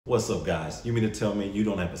What's up, guys? You mean to tell me you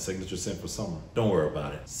don't have a signature scent for summer? Don't worry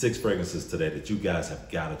about it. 6 fragrances today that you guys have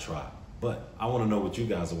got to try. But I want to know what you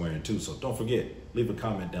guys are wearing too, so don't forget, leave a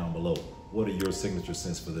comment down below. What are your signature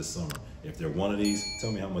scents for this summer? If they're one of these,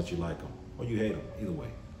 tell me how much you like them or you hate them. Either way,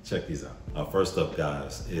 check these out. First up,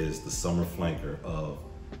 guys, is the summer flanker of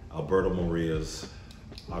Alberto Moria's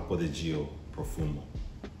Acqua di Gio Profumo.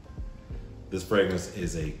 This fragrance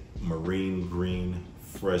is a marine green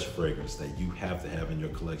fresh fragrance that you have to have in your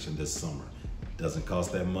collection this summer. Doesn't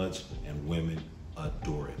cost that much and women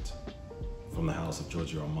adore it. From the house of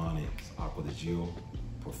Giorgio Armani, Acqua di Gio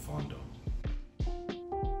Profundo.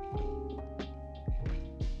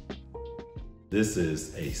 This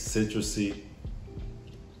is a citrusy,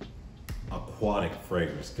 aquatic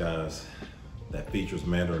fragrance, guys, that features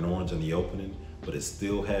mandarin orange in the opening, but it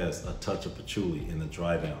still has a touch of patchouli in the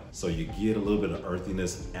dry down. So you get a little bit of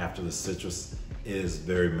earthiness after the citrus. It is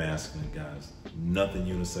very masculine, guys. Nothing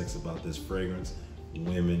unisex about this fragrance.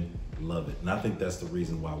 Women love it. And I think that's the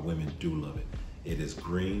reason why women do love it. It is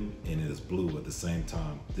green and it is blue at the same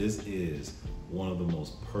time. This is one of the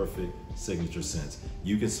most perfect signature scents.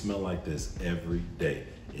 You can smell like this every day.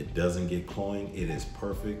 It doesn't get cloying. It is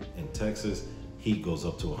perfect. In Texas, heat goes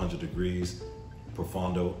up to 100 degrees.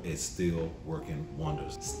 Profundo is still working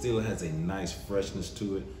wonders. Still has a nice freshness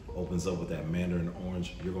to it. Opens up with that mandarin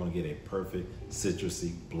orange. You're gonna get a perfect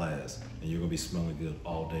citrusy blast and you're gonna be smelling good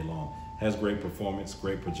all day long. Has great performance,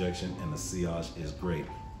 great projection, and the sillage is great.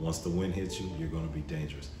 Once the wind hits you, you're gonna be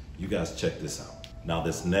dangerous. You guys check this out. Now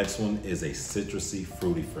this next one is a citrusy,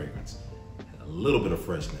 fruity fragrance. A little bit of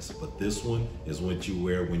freshness, but this one is what you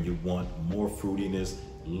wear when you want more fruitiness,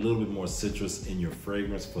 a little bit more citrus in your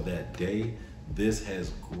fragrance for that day. This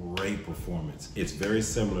has great performance. It's very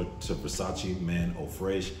similar to Versace Man Eau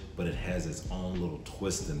Fraiche, but it has its own little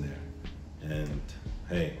twist in there. And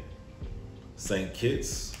hey, St.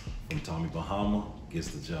 Kitts from Tommy Bahama gets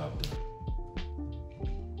the job done.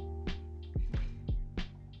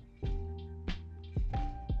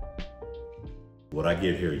 What I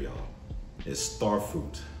get here, y'all, is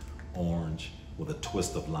starfruit orange with a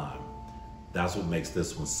twist of lime. That's what makes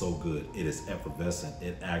this one so good. It is effervescent.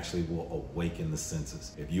 It actually will awaken the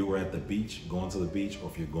senses. If you were at the beach, going to the beach, or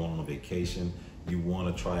if you're going on a vacation, you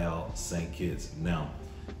want to try out St. Kitts. Now,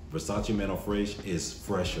 Versace Man Eau Fraiche is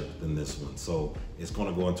fresher than this one, so it's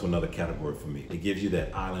going to go into another category for me. It gives you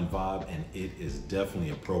that island vibe, and it is definitely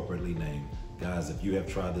appropriately named. Guys, if you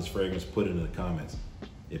have tried this fragrance, put it in the comments.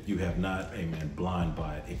 If you have not, hey man, blind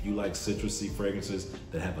buy it. If you like citrusy fragrances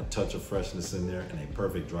that have a touch of freshness in there and a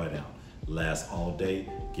perfect dry down, last all day,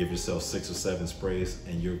 give yourself 6 or 7 sprays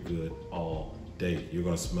and you're good all day. You're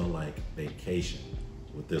gonna smell like vacation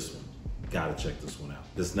with this one. Gotta check this one out.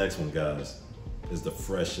 This next one, guys, is the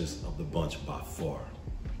freshest of the bunch by far.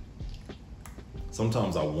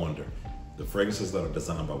 Sometimes I wonder, the fragrances that are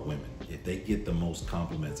designed by women, if they get the most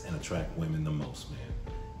compliments and attract women the most, man.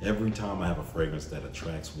 Every time I have a fragrance that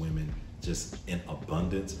attracts women just in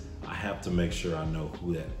abundance, I have to make sure I know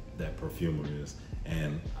who that perfumer is.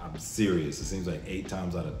 And I'm serious, it seems like 8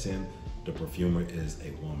 times out of 10, the perfumer is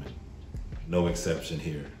a woman. No exception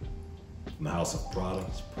here. From the house of Prada,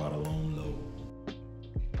 it's Prada L'Homme Low.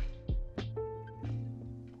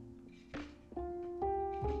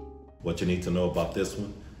 What you need to know about this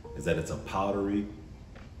one is that it's a powdery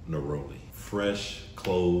neroli. Fresh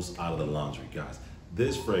clothes out of the laundry, guys.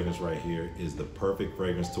 This fragrance right here is the perfect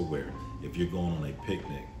fragrance to wear if you're going on a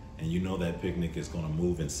picnic and you know that picnic is going to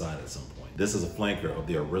move inside at some point. This is a flanker of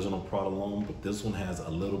the original Prada L'Homme, but this one has a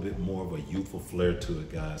little bit more of a youthful flair to it,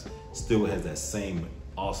 guys. Still has that same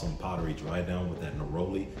awesome powdery dry down with that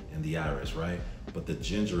neroli and the iris, right? But the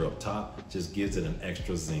ginger up top just gives it an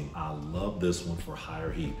extra zing. I love this one for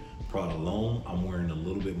higher heat. Prada L'Homme, I'm wearing a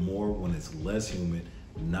little bit more when it's less humid,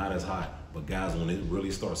 not as hot. But guys, when it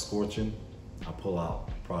really starts scorching, I pull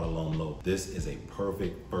out Prada L'Homme Low. This is a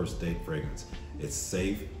perfect first date fragrance. It's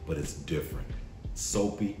safe, but it's different.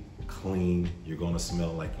 Soapy, clean. You're gonna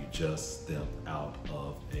smell like you just stepped out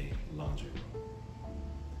of a laundry room.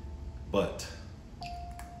 But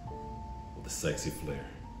with a sexy flair.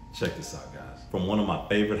 Check this out, guys. From one of my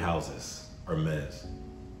favorite houses, Hermes.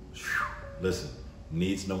 Listen,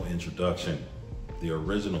 needs no introduction. The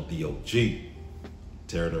original, the OG,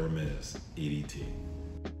 Terre de Hermes, EDT.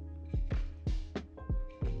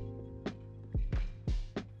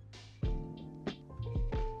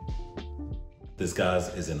 This, guys,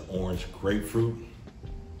 is an orange grapefruit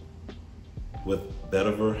with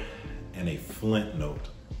vetiver and a flint note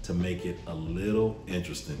to make it a little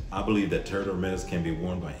interesting. I believe that Terre de Hermes can be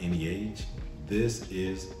worn by any age. This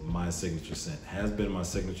is my signature scent, has been my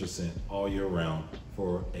signature scent all year round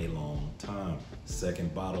for a long time.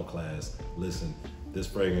 Second bottle, class. Listen, this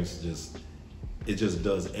fragrance just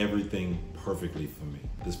does everything perfectly for me.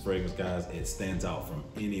 This fragrance, guys, it stands out from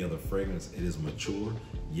any other fragrance. It is mature,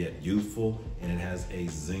 yet youthful, and it has a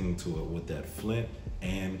zing to it with that flint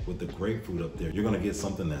and with the grapefruit up there. You're gonna get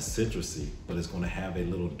something that's citrusy, but it's gonna have a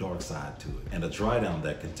little dark side to it. And a dry down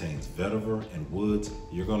that contains vetiver and woods,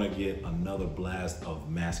 you're gonna get another blast of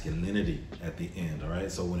masculinity at the end, all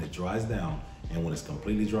right? So when it dries down and when it's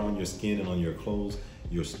completely dry on your skin and on your clothes,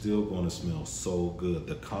 you're still gonna smell so good.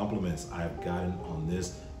 The compliments I've gotten on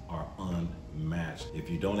this are unmatched. If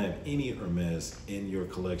you don't have any Hermes in your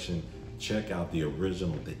collection, check out the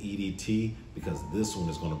original, the EDT, because this one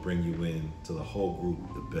is gonna bring you in to the whole group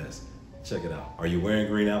the best. Check it out. Are you wearing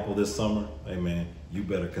green apple this summer? Hey man, you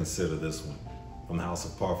better consider this one. From the House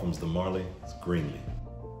of Parfums de Marley, it's Greenly.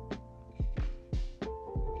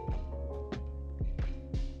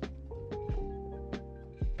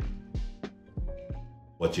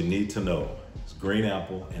 What you need to know is green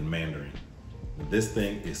apple and mandarin. This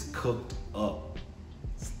thing is cooked up,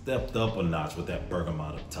 stepped up a notch with that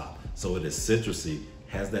bergamot up top. So it is citrusy,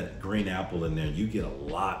 has that green apple in there. You get a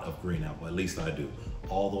lot of green apple, at least I do,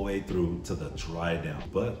 all the way through to the dry down.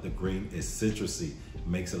 But the green is citrusy,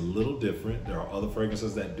 makes it a little different. There are other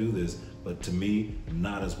fragrances that do this, but to me,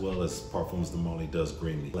 not as well as Parfums de Marley does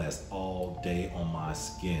Greenly. Lasts all day on my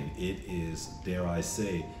skin. It is, dare I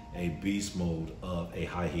say, a beast mode of a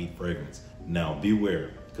high heat fragrance. Now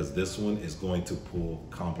beware, because this one is going to pull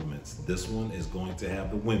compliments. This one is going to have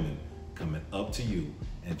the women coming up to you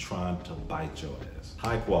and trying to bite your ass.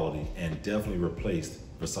 High quality, and definitely replaced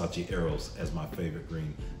Versace Eros as my favorite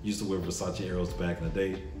green. Used to wear Versace Eros back in the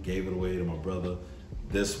day, gave it away to my brother.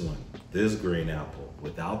 This one, this green apple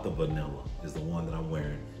without the vanilla, is the one that I'm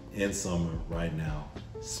wearing in summer right now.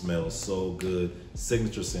 Smells so good,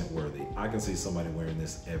 signature scent worthy. I can see somebody wearing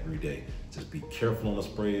this every day. Just be careful on the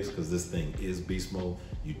sprays, because this thing is beast mode.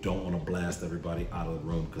 You don't want to blast everybody out of the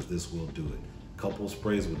room, because this will do it. Couple of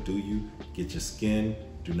sprays will do you. Get your skin.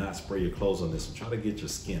 Do not spray your clothes on this one. Try to get your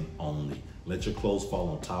skin only. Let your clothes fall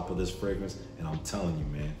on top of this fragrance, and I'm telling you,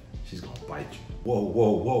 man, she's gonna bite you. Whoa,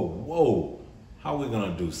 whoa, whoa, whoa. How are we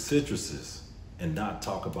gonna do citruses and not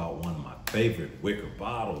talk about one of my favorite wicker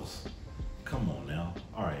bottles? Come on now.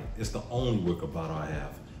 All right, it's the only wicker bottle I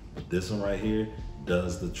have, but this one right here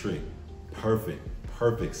does the trick. Perfect,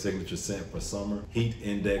 perfect signature scent for summer. Heat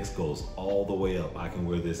index goes all the way up. I can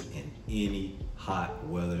wear this in any hot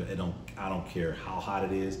weather. I don't care how hot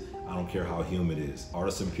it is. I don't care how humid it is.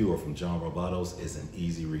 Artisan Pure from John Barbados is an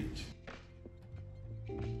easy reach.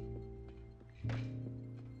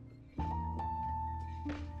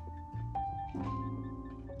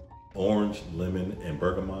 Orange, lemon, and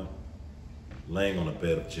bergamot, laying on a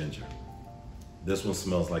bed of ginger. This one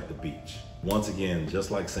smells like the beach. Once again, just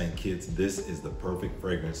like St. Kitts, this is the perfect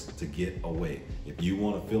fragrance to get away. If you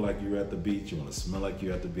want to feel like you're at the beach, you want to smell like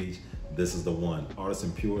you're at the beach, this is the one.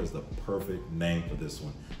 Artisan Pure is the perfect name for this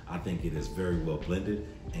one. I think it is very well blended,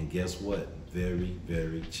 and guess what? Very,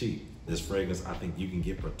 very cheap. This fragrance, I think you can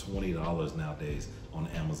get for $20 nowadays on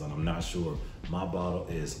Amazon. I'm not sure. My bottle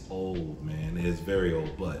is old, man. It is very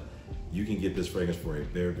old, but you can get this fragrance for a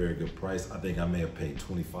very, very good price. I think I may have paid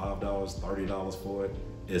 $25, $30 for it.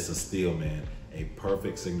 It's a steal, man. A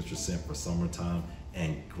perfect signature scent for summertime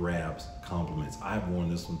and grabs compliments. I've worn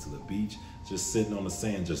this one to the beach, just sitting on the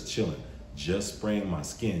sand, just chilling, just spraying my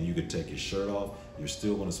skin. You could take your shirt off, you're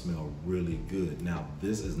still gonna smell really good. Now,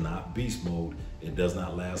 this is not beast mode. It does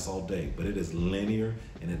not last all day, but it is linear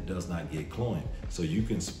and it does not get cloying. So you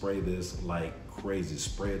can spray this like crazy.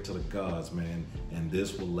 Spray it to the gods, man, and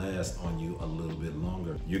this will last on you a little bit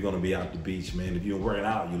longer. You're gonna be out the beach, man. If you're working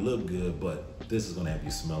out, you look good, but this is gonna have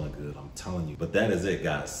you smelling good, I'm telling you. But that is it,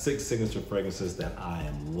 guys. 6 signature fragrances that I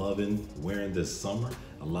am loving wearing this summer.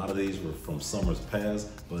 A lot of these were from summers past,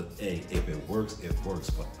 but hey, if it works, it works.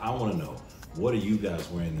 But I wanna know, what are you guys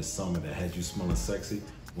wearing this summer that has you smelling sexy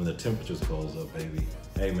when the temperatures goes up, baby?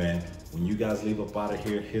 Hey man, when you guys leave up out of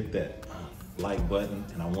here, hit that like button,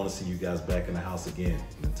 and I want to see you guys back in the house again.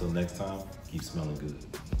 And until next time, keep smelling good.